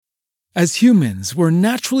As humans, we're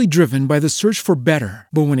naturally driven by the search for better.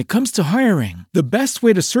 But when it comes to hiring, the best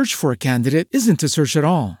way to search for a candidate isn't to search at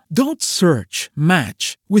all. Don't search,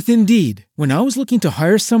 match with Indeed. When I was looking to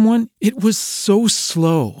hire someone, it was so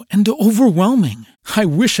slow and overwhelming. I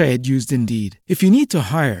wish I had used Indeed. If you need to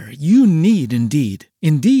hire, you need Indeed.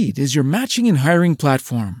 Indeed is your matching and hiring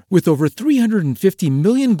platform with over 350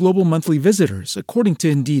 million global monthly visitors, according to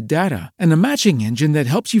Indeed data, and a matching engine that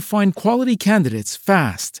helps you find quality candidates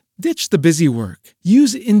fast. Ditch the busy work.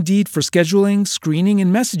 Use Indeed for scheduling, screening,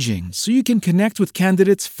 and messaging so you can connect with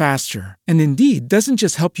candidates faster. And Indeed doesn't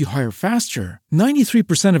just help you hire faster.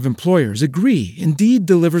 93% of employers agree Indeed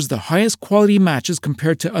delivers the highest quality matches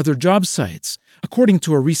compared to other job sites, according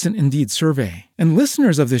to a recent Indeed survey. And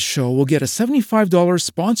listeners of this show will get a $75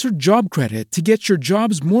 sponsored job credit to get your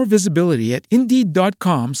jobs more visibility at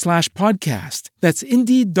Indeed.com/podcast. That's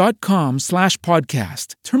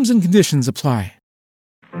Indeed.com/podcast. Terms and conditions apply.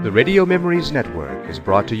 The Radio Memories Network is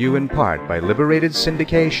brought to you in part by Liberated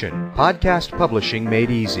Syndication, podcast publishing made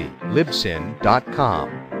easy, Libsyn.com.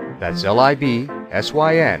 That's Libsyn.com.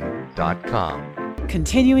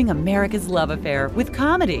 Continuing America's love affair with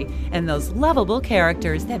comedy and those lovable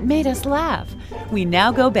characters that made us laugh. We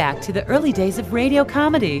now go back to the early days of radio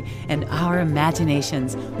comedy and our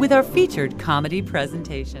imaginations with our featured comedy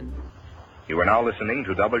presentation. You are now listening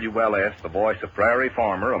to WLS, the voice of Prairie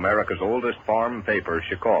Farmer, America's oldest farm paper,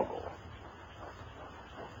 Chicago.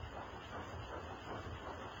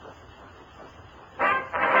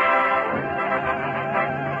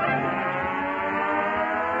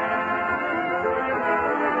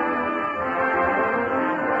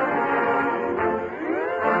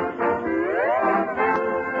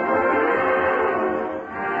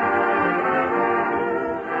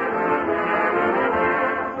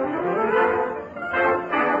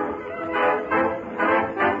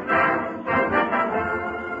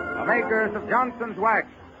 Johnson's Wax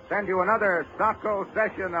send you another staccato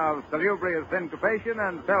session of salubrious syncopation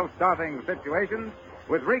and self-starting situations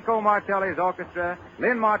with Rico Martelli's orchestra,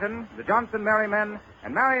 Lynn Martin, the Johnson Merrymen,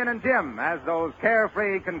 and Marion and Jim as those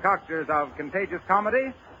carefree concoctors of contagious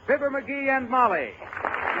comedy, Fibber McGee and Molly.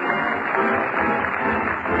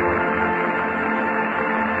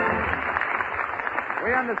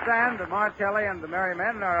 We understand that Martelli and the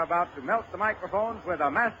Merrymen are about to melt the microphones with a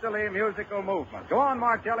masterly musical movement. Go on,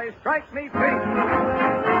 Martelli, strike me free.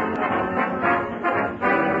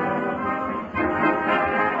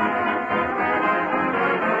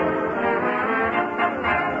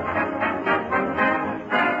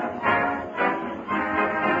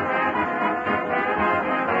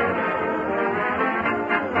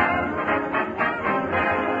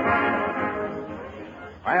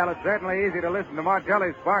 Well, it's certainly easy to listen to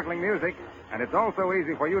Martelli's sparkling music, and it's also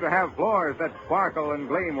easy for you to have floors that sparkle and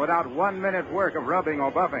gleam without 1 minute's work of rubbing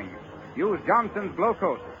or buffing. Use Johnson's Glow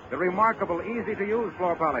Coat, the remarkable, easy-to-use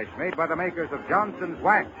floor polish made by the makers of Johnson's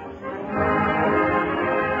Wax.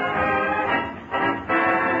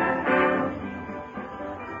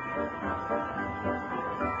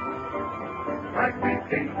 Strike me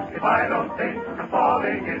pink if I don't think I'm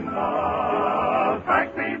falling in love.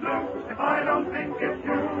 Strike me blue if I don't think it's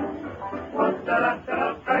you.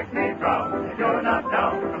 Da-da-da, strike me brown if you're not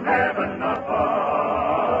down from heaven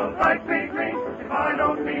above. Strike me green if I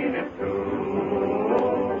don't mean it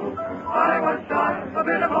too. I was shy, a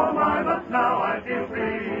bit of oh my, but now I feel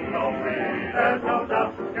free. Oh, free, there's no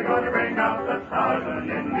doubt you're going to bring out the thousand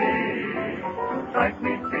in me. Strike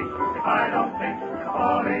me pink if I don't think I'm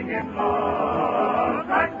falling in love.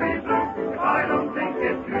 Strike me blue if I don't think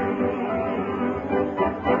it's you.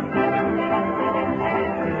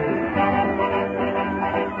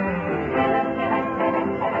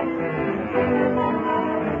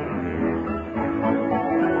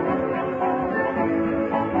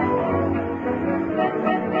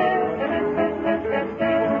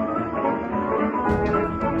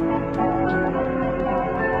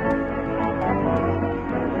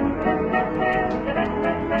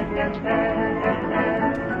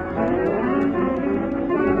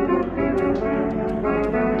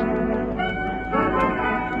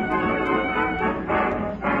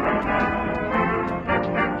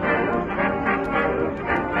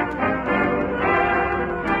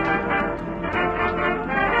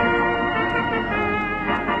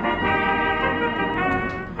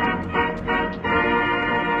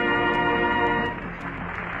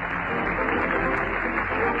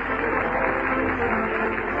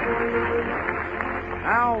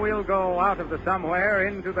 Out of the somewhere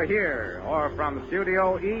into the here, or from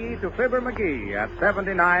Studio E to Fibber McGee at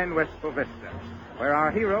 79 Wistful Vista, where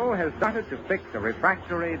our hero has started to fix a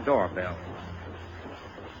refractory doorbell.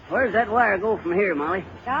 Where's that wire go from here, Molly?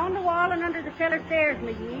 Down the wall and under the cellar stairs,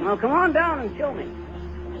 McGee. Well, come on down and show me.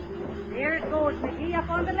 There it goes, McGee, up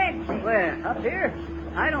on the ledge. Where? Up here?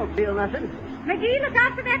 I don't feel nothing. McGee, look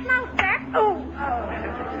out for that mouse trap. Oh!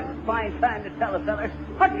 Fine time to tell a feller.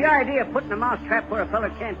 What's the idea of putting a mouse trap where a feller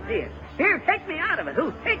can't see it? Here, take me out of it.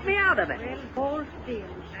 Who? Take me out of it. Well, hold still.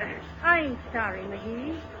 I'm sorry,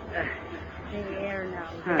 McGee. There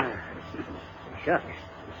now. Shucks.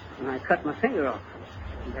 And I cut my finger off.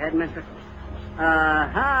 Bad mister.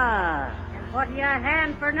 Aha! And what do you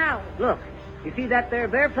hand for now? Look, you see that there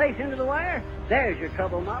bare place into the wire? There's your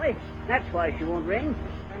trouble, Molly. That's why she won't ring.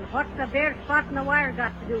 And what's the bare spot in the wire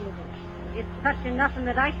got to do with it? It's touching nothing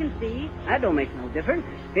that I can see. That don't make no difference.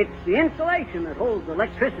 It's the insulation that holds the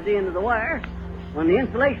electricity into the wire. When the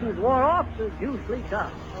insulation's wore off, the juice leaks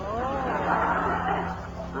out.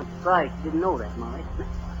 Oh. I'm surprised you didn't know that, Molly.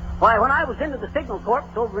 Why, when I was into the Signal Corps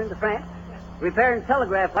over into France, repairing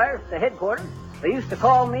telegraph wires to headquarters, they used to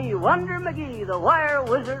call me Wonder McGee, the wire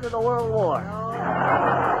wizard of the World War. Oh.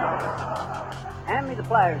 Hand me the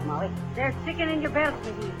pliers, Molly. They're sticking in your belt,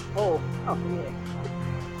 McGee. Oh, yeah.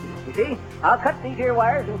 You see, I'll cut these here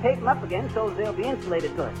wires and tape them up again so they'll be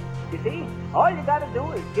insulated good. You see, all you got to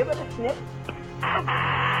do is give it a snip.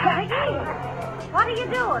 McGee, what are you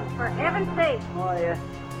doing, for heaven's sake?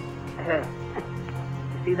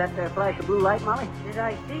 You see that there flash of blue light, Molly? Did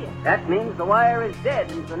I see it? That means the wire is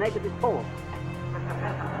dead and the negative pole.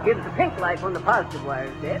 Gives the pink light when the positive wire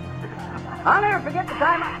is dead. I'll never forget the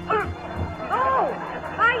time Oh!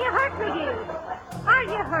 Are you hurt, McGee? Are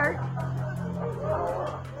you hurt?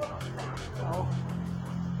 Oh,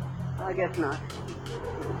 I guess not.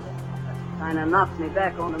 Kind of knocked me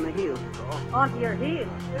back onto my heels. Onto your heels?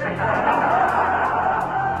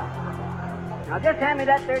 Now just hand me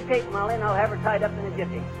that there tape, Molly, and I'll have her tied up in a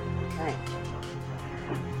jiffy. Thanks.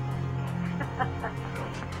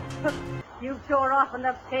 You tore off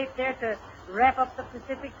enough tape there to wrap up the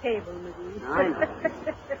Pacific cable, McGee. I know.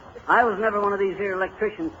 I was never one of these here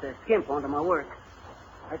electricians to skimp onto my work.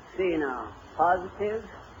 Let's see now. Positive,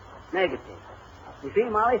 negative. You see,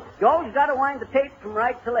 Molly, you always got to wind the tape from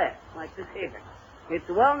right to left, like this here. It's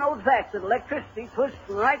a well-known fact that electricity twists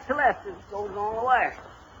from right to left as it goes along the wire.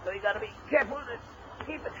 So you got to be careful to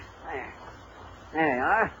keep it. There. There you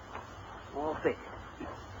are. All fixed.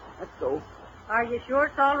 Let's go. Are you sure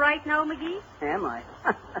it's all right now, McGee? Am I?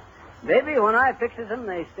 Baby, when I fixes them,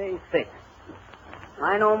 they stay fixed.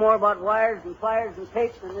 I know more about wires and pliers and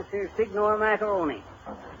tape than this here Signor macaroni.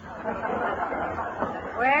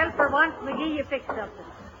 Well, for once, McGee, you fixed something.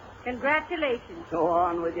 Congratulations. Go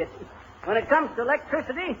on with you. When it comes to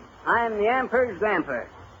electricity, I'm the Emperor's grandpa.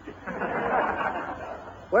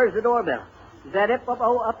 Where's the doorbell? Is that up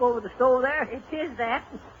over the stove there? It is that.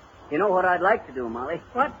 You know what I'd like to do, Molly?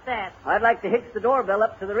 What's that? I'd like to hitch the doorbell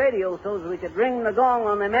up to the radio so that we could ring the gong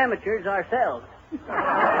on them amateurs ourselves. Did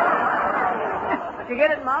you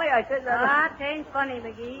get it, Molly? I said that. it ain't funny,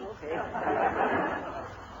 McGee. Okay.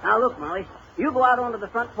 Now, look, Molly. You go out onto the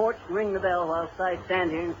front porch and ring the bell whilst I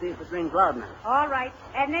stand here and see if it rings loud enough. All right.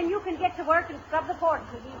 And then you can get to work and scrub the porch,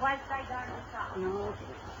 McGee, whilst I guard the top. No.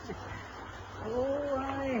 Oh,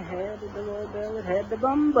 I had a doorbell that had the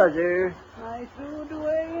bum buzzer. I threw it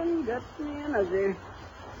away and got me another.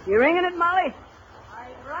 You ringing it, Molly? I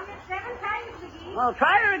rung it 7 times, McGee. Well,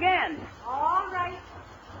 try her again. All right.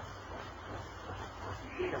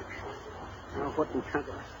 Shucks. Now, what in chunk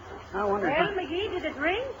of it? I wonder Well, McGee, did it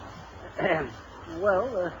ring?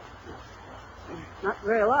 Not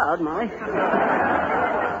very loud, Molly.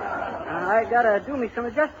 I gotta do me some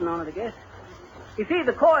adjusting on it, I guess. You see,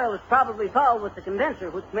 the coil is probably fouled with the condenser,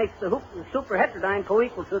 which makes the superheterodyne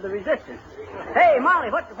co-equal to the resistance. Hey, Molly,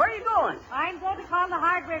 where are you going? I'm going to call the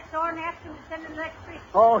hardware store and ask them to send an electrician.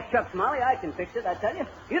 Oh, shucks, Molly, I can fix it, I tell you.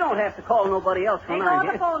 You don't have to call nobody else when Let I'm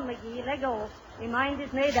go here. of the phone, McGee. Let go. My mind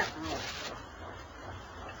is made up.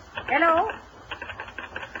 Hello?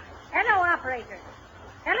 Hello, operator.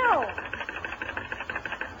 Hello?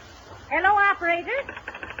 Hello, operator?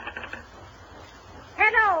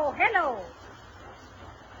 Hello.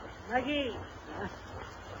 McGee.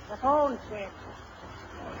 The phone's dead.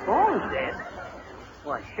 Phone's dead?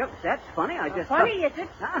 Why, shucks, that's funny. I just... Funny, is it?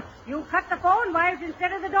 Huh? You cut the phone wires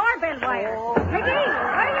instead of the doorbell wires. Oh. McGee,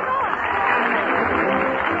 where are you going?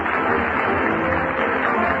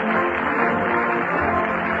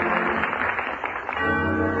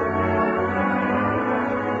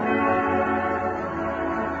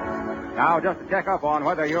 Now, just to check up on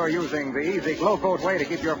whether you're using the easy Glow Coat way to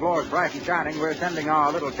keep your floors bright and shining, we're sending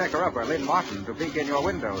our little checker-upper, Lynn Martin, to peek in your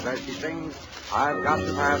windows as she sings, I've Got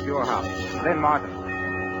to Pass Your House. Lynn Martin.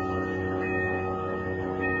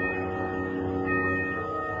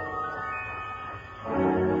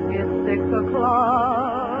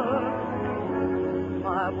 o'clock.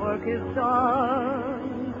 My work is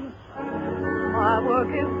done. My work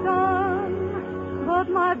is done. But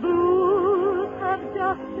my blues have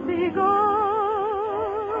just begun.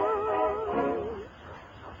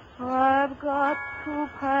 I've got to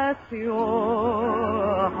pass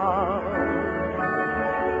your house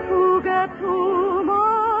to get to my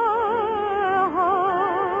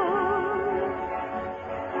house,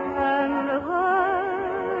 and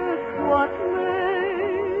that's what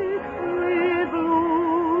makes me blue,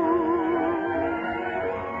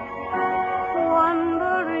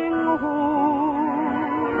 wondering who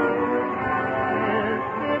is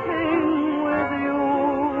sitting with you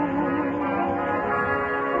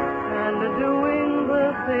and doing the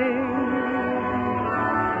things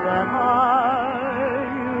that I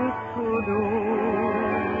used to do.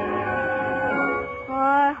 I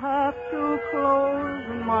have to close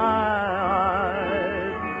my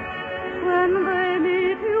eyes when they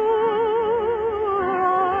meet your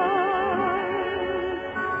eyes,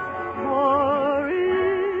 for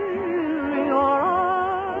in your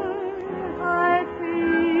eyes I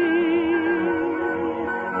see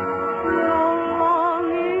no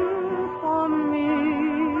longing for me,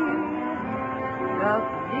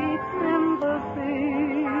 just deep sympathy,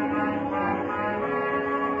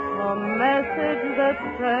 a message that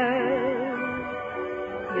says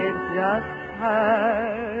it just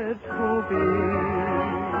had to be.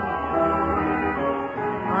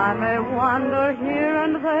 I may wander here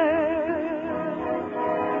and there,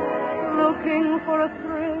 looking for a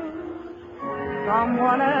thrill.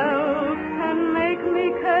 Someone else can make me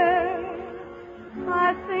care.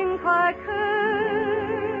 I think I care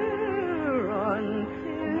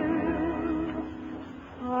until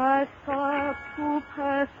I start to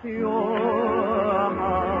pass your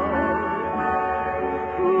house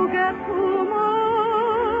to get to my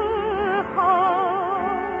house.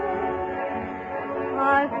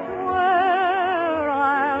 I swear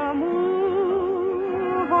I'll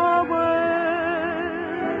move away,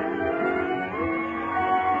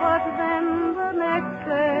 but then the next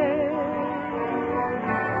day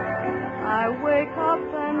I wake up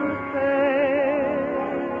and say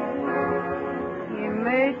he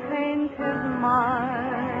may change his mind.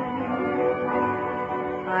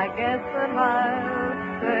 I guess that I'll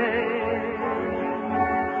say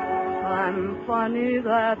I'm funny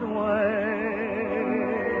that way.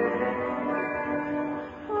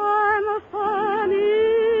 I'm funny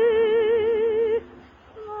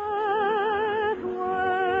that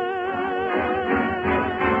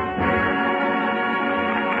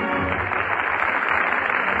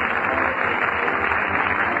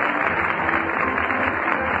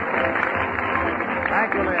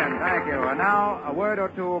Thank you, Lynn. Thank you. And now, a word or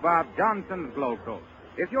two about Johnson's Glow Coat.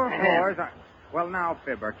 If your floors are... Well, now,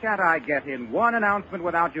 Fibber, can't I get in one announcement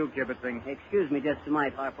without you kibitzing? Excuse me just a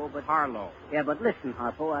minute, Harpo, but... Harlow. Yeah, but listen,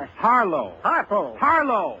 Harpo, Harlow. Harpo!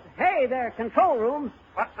 Harlow! Hey there, control room.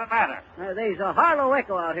 What's the matter? There's a Harlow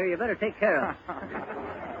echo out here you better take care of.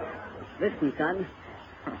 Listen, son.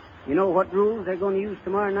 You know what rules they're going to use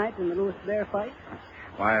tomorrow night in the Lewis Bear fight?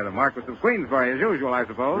 Why, the Marquis of Queensbury, as usual, I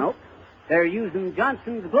suppose. Nope. They're using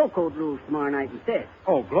Johnson's Glow Coat rules tomorrow night instead.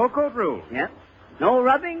 Oh, Glow Coat rules? Yep. No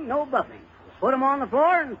rubbing, no buffing. Put 'em on the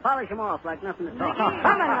floor and polish 'em off like nothing at all. Come on,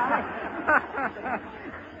 Molly.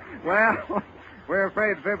 Well, we're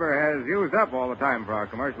afraid Fibber has used up all the time for our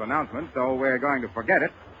commercial announcement, so we're going to forget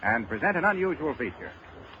it and present an unusual feature.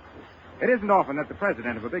 It isn't often that the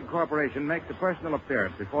president of a big corporation makes a personal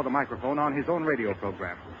appearance before the microphone on his own radio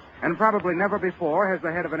program. And probably never before has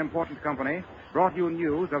the head of an important company brought you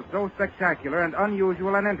news of so spectacular and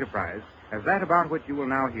unusual an enterprise as that about which you will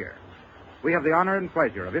now hear. We have the honor and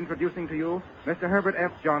pleasure of introducing to you Mr. Herbert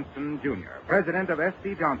F. Johnson, Jr., president of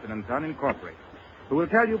S.C. Johnson & Son, Incorporated, who will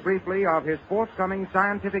tell you briefly of his forthcoming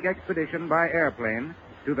scientific expedition by airplane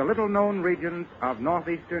to the little-known regions of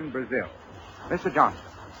northeastern Brazil. Mr. Johnson.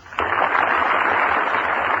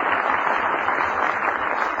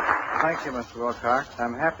 Thank you, Mr. Wilcox.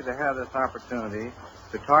 I'm happy to have this opportunity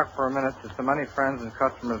to talk for a minute to so many friends and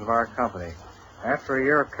customers of our company. After a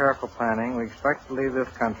year of careful planning, we expect to leave this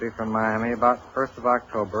country from Miami about the 1st of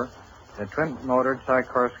October in a twin-motored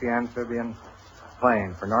Sikorsky amphibian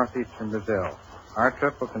plane for northeastern Brazil. Our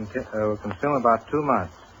trip will consume about 2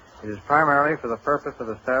 months. It is primarily for the purpose of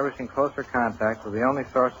establishing closer contact with the only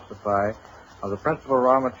source of supply of the principal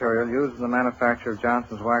raw material used in the manufacture of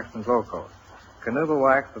Johnson's Wax and Glow Coat. Canuba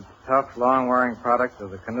wax, the tough, long-wearing product of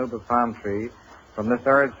the Canuba palm tree from this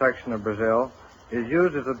arid section of Brazil, is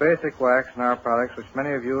used as a basic wax in our products, which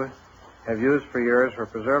many of you have used for years for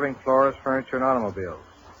preserving floors, furniture, and automobiles.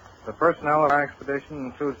 The personnel of our expedition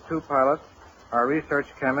includes 2 pilots, our research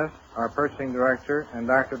chemist, our purchasing director, and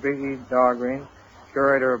Dr. B.E. Dahlgreen,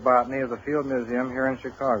 curator of botany of the Field Museum here in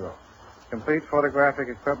Chicago. Complete photographic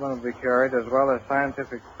equipment will be carried, as well as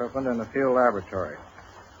scientific equipment in the field laboratory.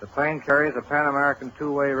 The plane carries a Pan-American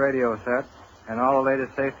 2-way radio set and all the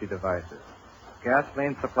latest safety devices.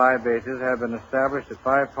 Gasoline supply bases have been established at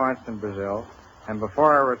 5 points in Brazil, and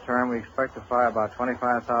before our return, we expect to fly about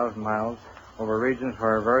 25,000 miles over regions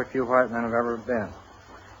where very few white men have ever been.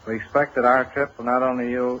 We expect that our trip will not only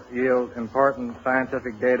yield important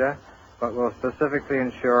scientific data, but will specifically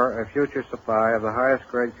ensure a future supply of the highest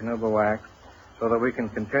grade Canuba wax so that we can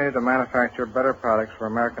continue to manufacture better products for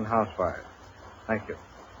American housewives. Thank you.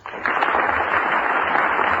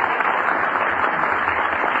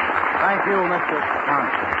 Thank you, Mr.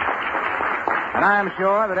 Thompson. And I am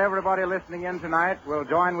sure that everybody listening in tonight will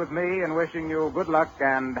join with me in wishing you good luck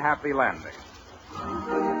and happy landing.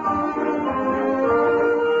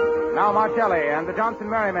 Now Marcelli and the Johnson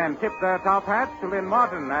Merrymen tip their top hats to Lynn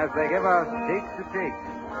Martin as they give us Cheek to Cheek.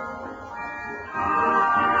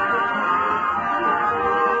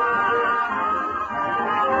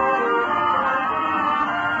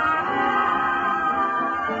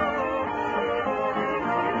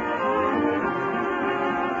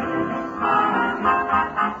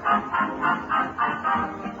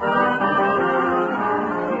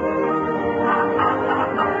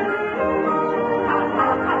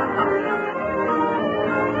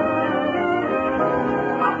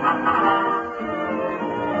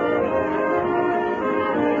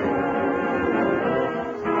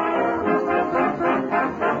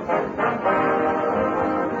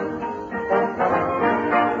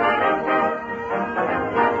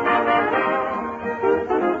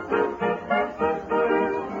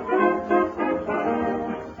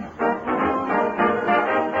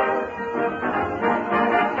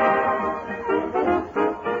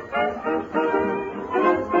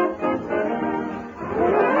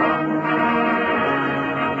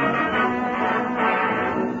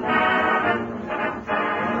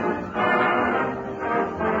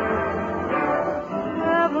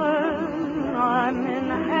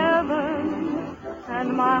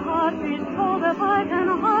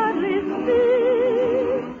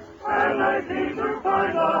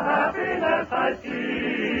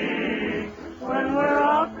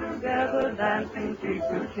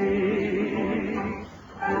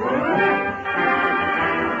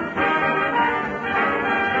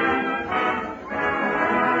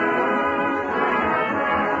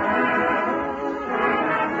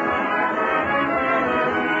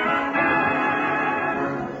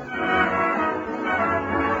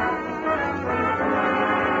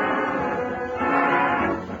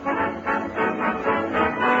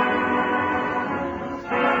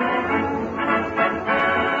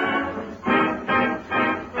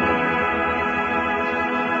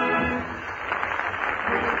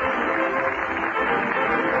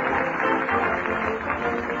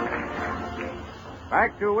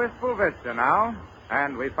 Back to Wistful Vista now,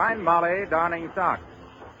 and we find Molly darning socks,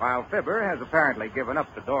 while Fibber has apparently given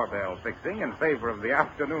up the doorbell fixing in favor of the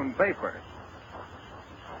afternoon paper.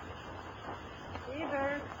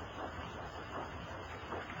 Fibber.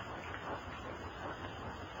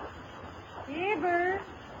 Fibber.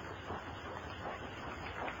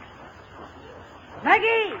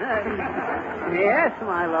 Maggie! Yes,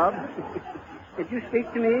 my love. Did you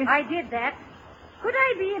speak to me? I did that. Could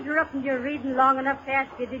I be interrupting your reading long enough to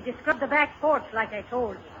ask you, did you scrub the back porch like I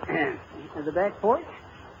told you? The back porch?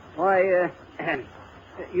 Why,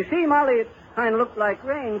 you see, Molly, it kind of looked like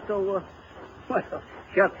rain, so, well,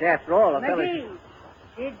 shucks, after all, a fella... McGee,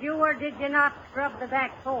 did you or did you not scrub the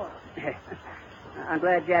back porch? I'm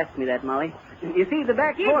glad you asked me that, Molly. You see, the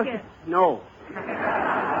back Did porch... you? No.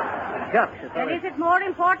 Shucks, a fella... And is it more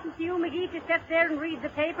important to you, McGee, to sit there and read the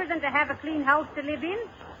papers than to have a clean house to live in?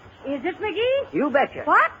 Is it, McGee? You betcha.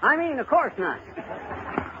 What? I mean, of course not.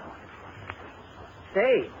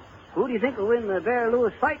 Say, who do you think will win the Bear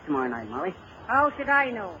Lewis fight tomorrow night, Molly? How should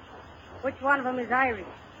I know? Which one of them is Irish?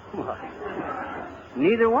 What?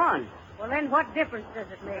 Neither one. Well, then what difference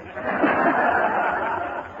does it make?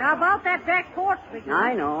 Now, about that back porch, McGee.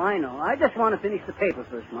 I know. I just want to finish the paper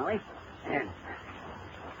first, Molly. And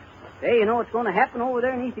say, you know what's going to happen over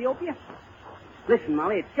there in Ethiopia? Listen,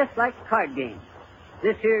 Molly, it's just like a card game.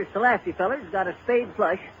 This here Selassie feller's got a spade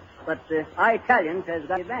flush, but the Italians has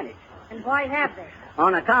got the advantage. And why have they?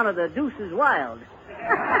 On account of the deuces wild. You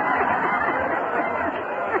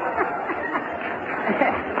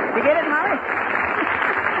get it, Molly?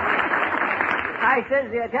 I says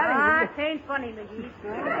the Italians... it ain't funny, McGee.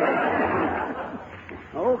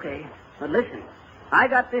 Okay, but listen. I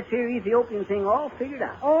got this here Ethiopian thing all figured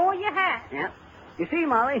out. Oh, you have? Yeah. You see,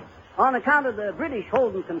 Molly, on account of the British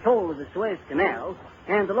holding control of the Suez Canal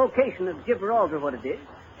and the location of Gibraltar what it is,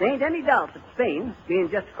 there ain't any doubt that Spain, being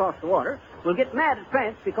just across the water, will get mad at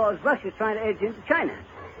France because Russia's trying to edge into China.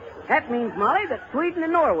 That means, Molly, that Sweden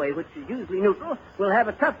and Norway, which is usually neutral, will have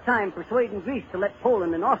a tough time persuading Greece to let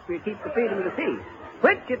Poland and Austria keep the freedom of the seas.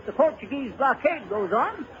 Which, if the Portuguese blockade goes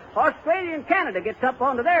on, Australia and Canada gets up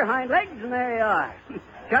onto their hind legs, and there you are.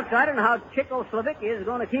 Shucks, I don't know how Czechoslovakia is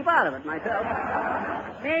going to keep out of it myself.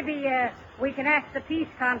 Maybe we can ask the peace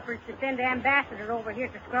conference to send an ambassador over here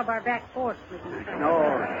to scrub our back porch with you.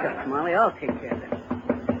 No, shucks, Molly, I'll take care of it.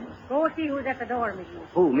 Go see who's at the door, McGee.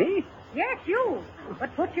 Who, me? Yes, you.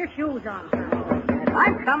 But put your shoes on.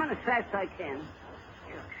 I'm coming as fast as I can.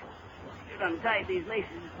 Shucks. Should untied these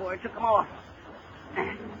laces before I took them off.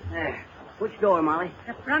 There. Which door, Molly?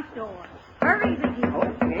 The front door. Hurry, McGee.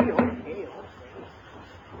 Okay.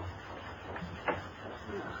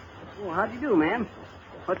 Well, how do you do, ma'am?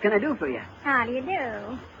 What can I do for you? How do you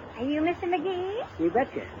do? Are you Mr. McGee? You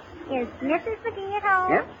betcha. Is Mrs. McGee at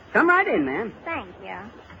home? Yep. Come right in, ma'am. Thank you.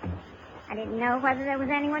 I didn't know whether there was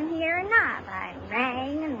anyone here or not. I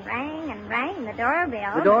rang and rang the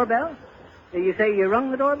doorbell. The doorbell? You say you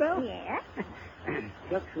rung the doorbell? Yes.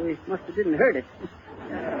 Shucks, we must have didn't heard it.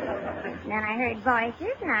 Then I heard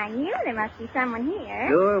voices, and I knew there must be someone here.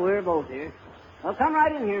 Sure, we're both here. Well, come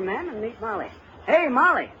right in here, ma'am, and meet Molly. Hey,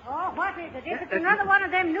 Molly. Oh, what is it? If it's another one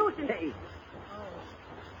of them nuisances. Hey. Oh,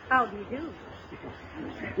 how do you do?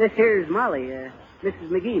 This here's Molly, Mrs.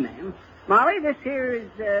 McGee, ma'am. Molly, this here is,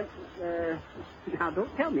 now,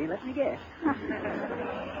 don't tell me. Let me guess.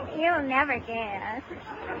 You'll never guess.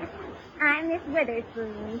 I'm Miss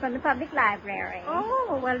Witherspoon from the public library.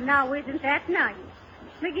 Oh, well, now, isn't that nice?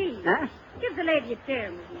 McGee. Huh? Give the lady a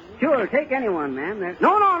chair, McGee. Sure, take any one, ma'am.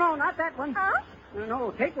 No, not that one. Huh?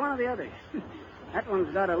 No, take one of the others. That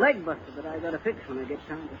one's got a leg busted that I got to fix when I get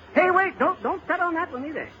time to... Hey, wait, don't set on that one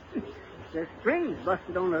either. The string's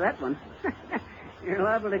busted onto that one. You're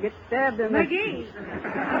liable to get stabbed in the... McGee!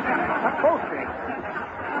 Upholstery.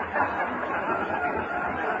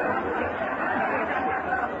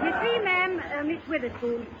 You see, ma'am, Miss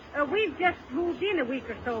Witherspoon, we've just moved in a week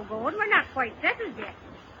or so ago, and we're not quite settled yet.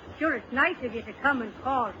 Sure, it's nice of you to come and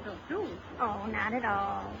call so soon. Oh, not at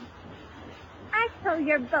all. I suppose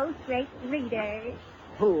you're both great readers.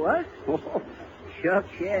 Who, us? Oh, shucks,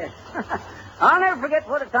 yes. I'll never forget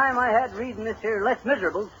what a time I had reading this here Les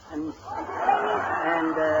Miserables and Les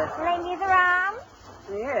Miserables?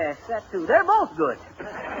 Yes, that too. They're both good.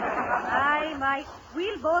 Aye, Mike.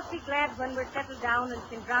 We'll both be glad when we're settled down and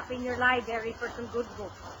can drop in your library for some good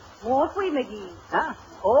books. Won't we, McGee? Huh?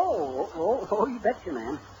 Oh, you betcha,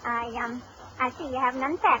 ma'am. I see you haven't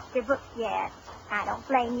unpacked your books yet. I don't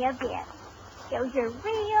blame you a bit. Shows you're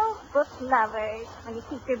real book lovers when you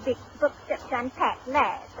keep your big books up to unpack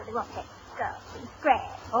last so they won't get scuffed and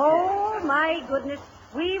scratched. Oh, my goodness.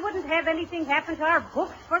 We wouldn't have anything happen to our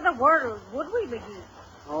books for the world, would we, McGee?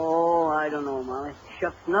 Oh, I don't know, Molly.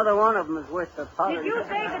 Shucks, another one of them is worth the powder. Did you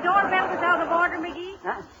say the doorbell was out of order, McGee?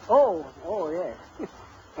 Huh? Oh, yes.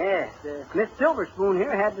 Yes, Miss Silverspoon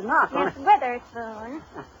here had to knock on Miss Witherspoon.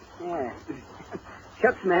 Yeah.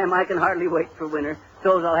 Shucks, ma'am, I can hardly wait for winter.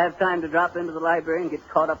 So's I'll have time to drop into the library and get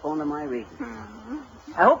caught up onto my reading.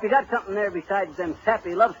 I hope you got something there besides them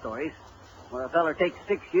sappy love stories, where a feller takes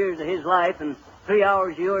 6 years of his life and 3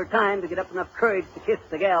 hours of your time to get up enough courage to kiss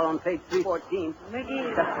the gal on page 314.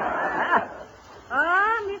 McGee.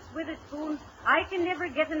 Miss Witherspoon, I can never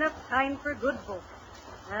get enough time for good books.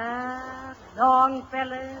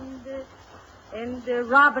 Longfellow and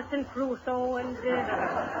Robinson Crusoe and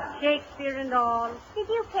Shakespeare and all. Did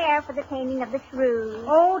you care for the taming of the shrew?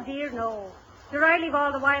 Oh, dear, no. Sure, I leave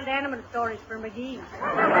all the wild animal stories for McGee.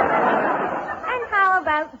 And how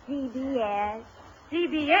about CBS?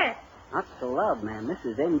 CBS? Not so loud, ma'am. This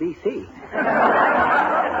is NBC.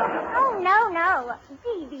 Oh, no.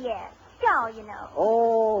 CBS. Shaw, you know.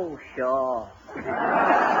 Oh, Shaw.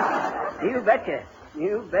 You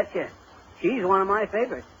betcha. She's one of my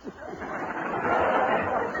favorites.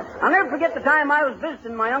 I'll never forget the time I was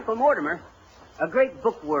visiting my Uncle Mortimer. A great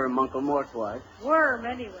bookworm, Uncle Mort was. Worm,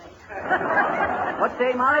 anyway. What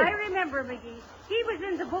say, Molly? I remember, McGee. He was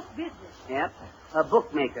in the book business. Yep, a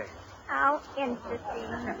bookmaker. How interesting.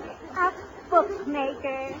 A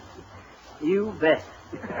bookmaker. You bet.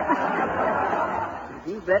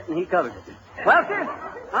 You bet, and he covered it. Well, sir,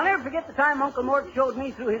 I'll never forget the time Uncle Mort showed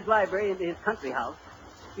me through his library into his country house.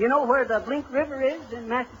 You know where the Blink River is in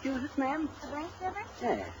Massachusetts, ma'am? The Blink River?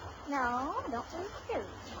 Yeah. No, don't think so.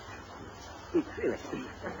 Really.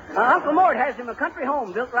 Uncle Mort has him a country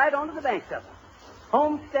home built right onto the banks of it.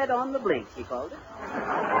 Homestead on the Blink, he called it.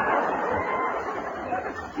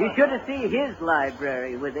 You should have seen his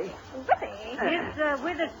library, Withy. It's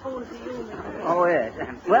Witherspoon to you, Mr. Oh, yes.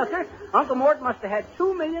 Well, sir, Uncle Mort must have had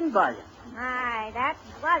 2 million volumes. My, that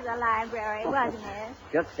was a library, wasn't it?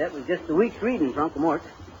 Shucks, that was just a week's reading for Uncle Mort.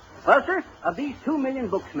 Well, sir, of these 2 million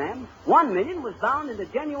books, ma'am, 1 million was bound into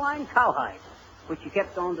genuine cowhide, which he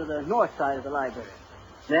kept on to the north side of the library.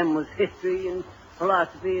 Them was history and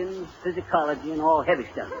philosophy and physicology and all heavy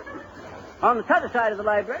stuff. On the other side of the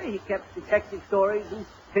library, he kept detective stories and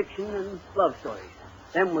fiction and love stories.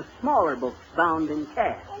 Them was smaller books bound in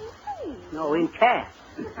calf. No, in calf.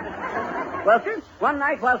 Well, sir, one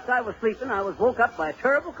night whilst I was sleeping, I was woke up by a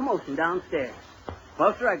terrible commotion downstairs.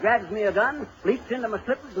 Well, sir, I grabs me a gun, leaps into my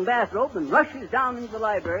slippers and bathrobe, and rushes down into the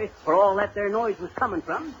library where all that there noise was coming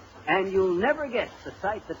from, and you'll never guess the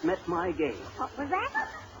sight that met my gaze. What was that?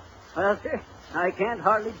 Well, sir, I can't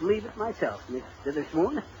hardly believe it myself, Miss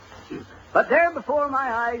Witherspoon. But there before my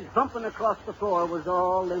eyes, bumping across the floor, was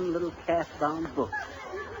all them little calf-bound books,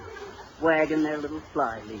 wagging their little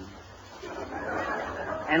fly leaves.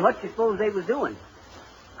 And what you suppose they was doing?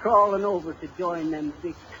 Crawling over to join them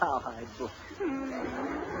big cowhide books.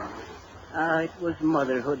 It was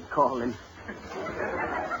motherhood calling.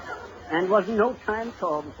 And wasn't no time at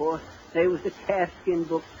all before there was the calfskin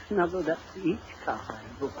book snuggled up to each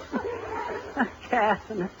cowhide book. A calf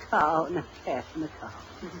and a cow and a calf and a cow.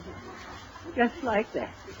 Just like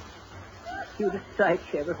that. Cutest sight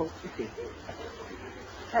you ever hoped to see.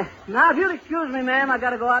 Now, if you'll excuse me, ma'am, I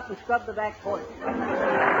gotta go out and scrub the back porch.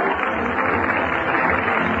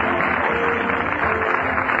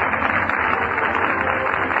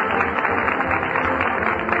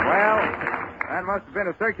 That must have been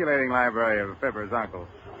a circulating library of Fibber's uncle.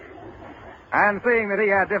 And seeing that he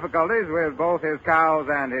had difficulties with both his cows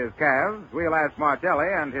and his calves, we'll ask Martelli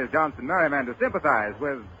and his Johnson Merrymen to sympathize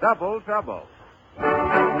with Double Trouble.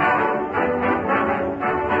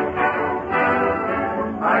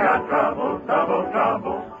 I got trouble, double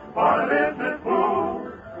trouble, for a business fool.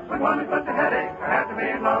 When one is such a headache, I have to be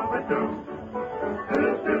in love with two.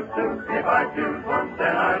 If I choose one,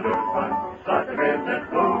 then I lose one. Such a business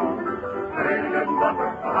fool. Really good bumper,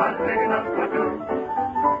 a heart big enough for two.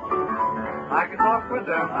 I can talk with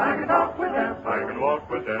them, I can talk with them, I can walk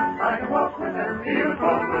with them, I can walk with them, even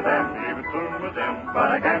talk with them, even swoon with them,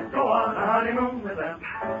 but I can't go on a honeymoon with them.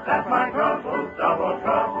 That's my trouble, double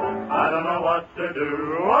trouble, I don't know what to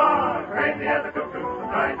do. Oh, crazy as a cuckoo,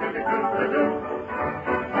 trying to be true to do.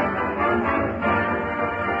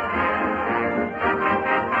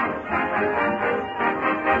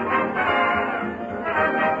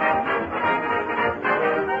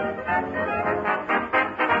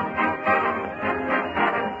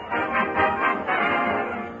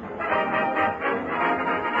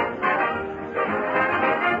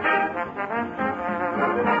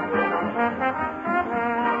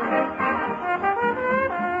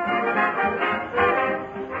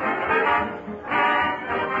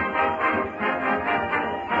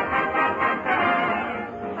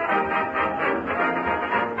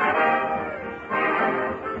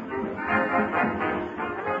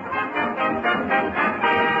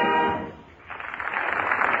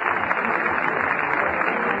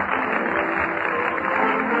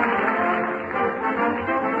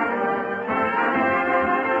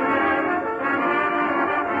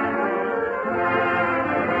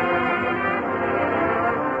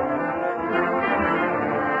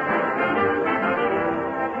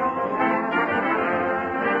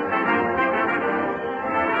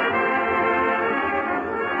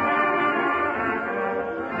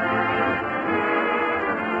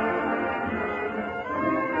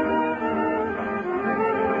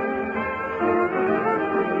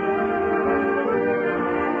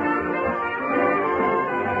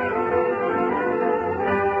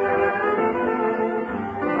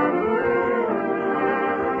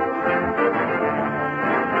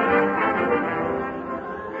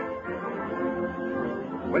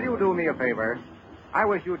 Will you do me a favor? I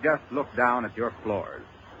wish you'd just look down at your floors.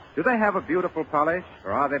 Do they have a beautiful polish,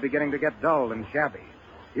 or are they beginning to get dull and shabby?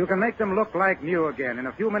 You can make them look like new again in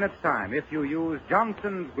a few minutes' time if you use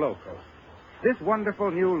Johnson's Glow Coat. This wonderful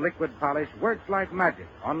new liquid polish works like magic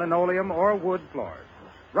on linoleum or wood floors.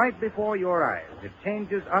 Right before your eyes, it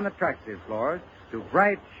changes unattractive floors to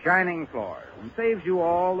bright, shining floors and saves you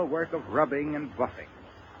all the work of rubbing and buffing.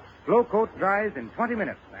 Glow Coat dries in 20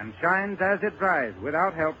 minutes and shines as it dries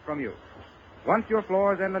without help from you. Once your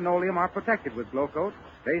floors and linoleum are protected with Glow Coat,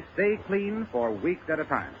 they stay clean for weeks at a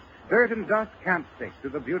time. Dirt and dust can't stick to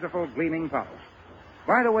the beautiful gleaming polish.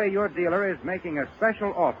 By the way, your dealer is making a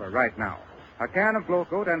special offer right now. A can of Glow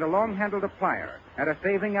Coat and a long-handled applier at a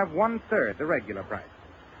saving of 1/3 the regular price.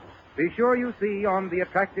 Be sure you see on the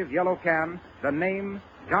attractive yellow can the name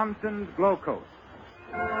Johnson's Glow Coat.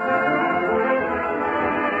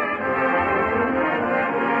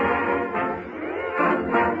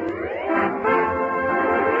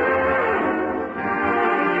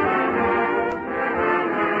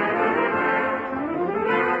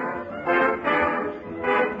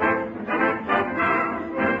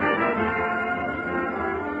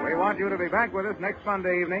 You to be back with us next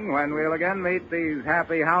Monday evening when we'll again meet these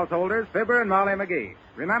happy householders, Fibber and Molly McGee.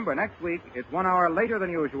 Remember, next week it's 1 hour later than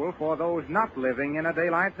usual for those not living in a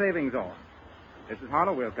daylight saving zone. This is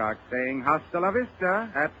Harlow Wilcox saying hasta la vista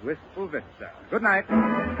at Wistful Vista. Good night.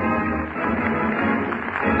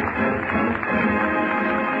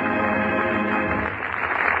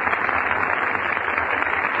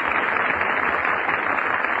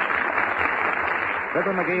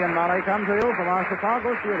 Fibber, McGee, and Molly come to you from our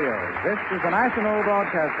Chicago studios. This is the National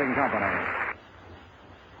Broadcasting Company.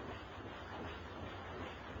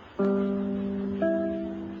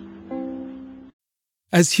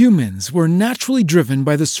 As humans, we're naturally driven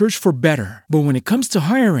by the search for better. But when it comes to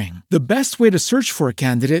hiring, the best way to search for a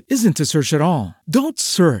candidate isn't to search at all. Don't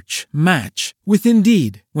search, match with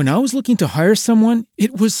Indeed. When I was looking to hire someone,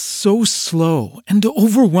 it was so slow and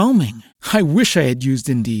overwhelming. I wish I had used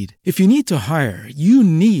Indeed. If you need to hire, you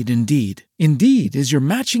need Indeed. Indeed is your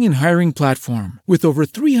matching and hiring platform with over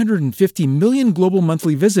 350 million global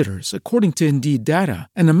monthly visitors, according to Indeed data,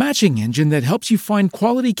 and a matching engine that helps you find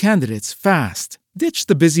quality candidates fast. Ditch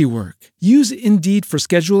the busy work. Use Indeed for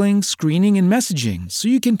scheduling, screening, and messaging so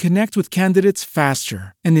you can connect with candidates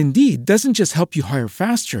faster. And Indeed doesn't just help you hire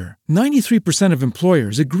faster. 93% of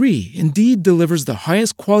employers agree Indeed delivers the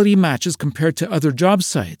highest quality matches compared to other job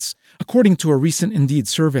sites, according to a recent Indeed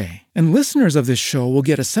survey. And listeners of this show will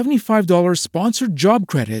get a $75 sponsored job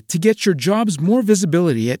credit to get your jobs more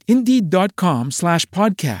visibility at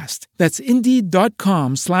Indeed.com/podcast. That's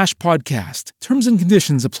Indeed.com/podcast. Terms and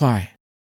conditions apply.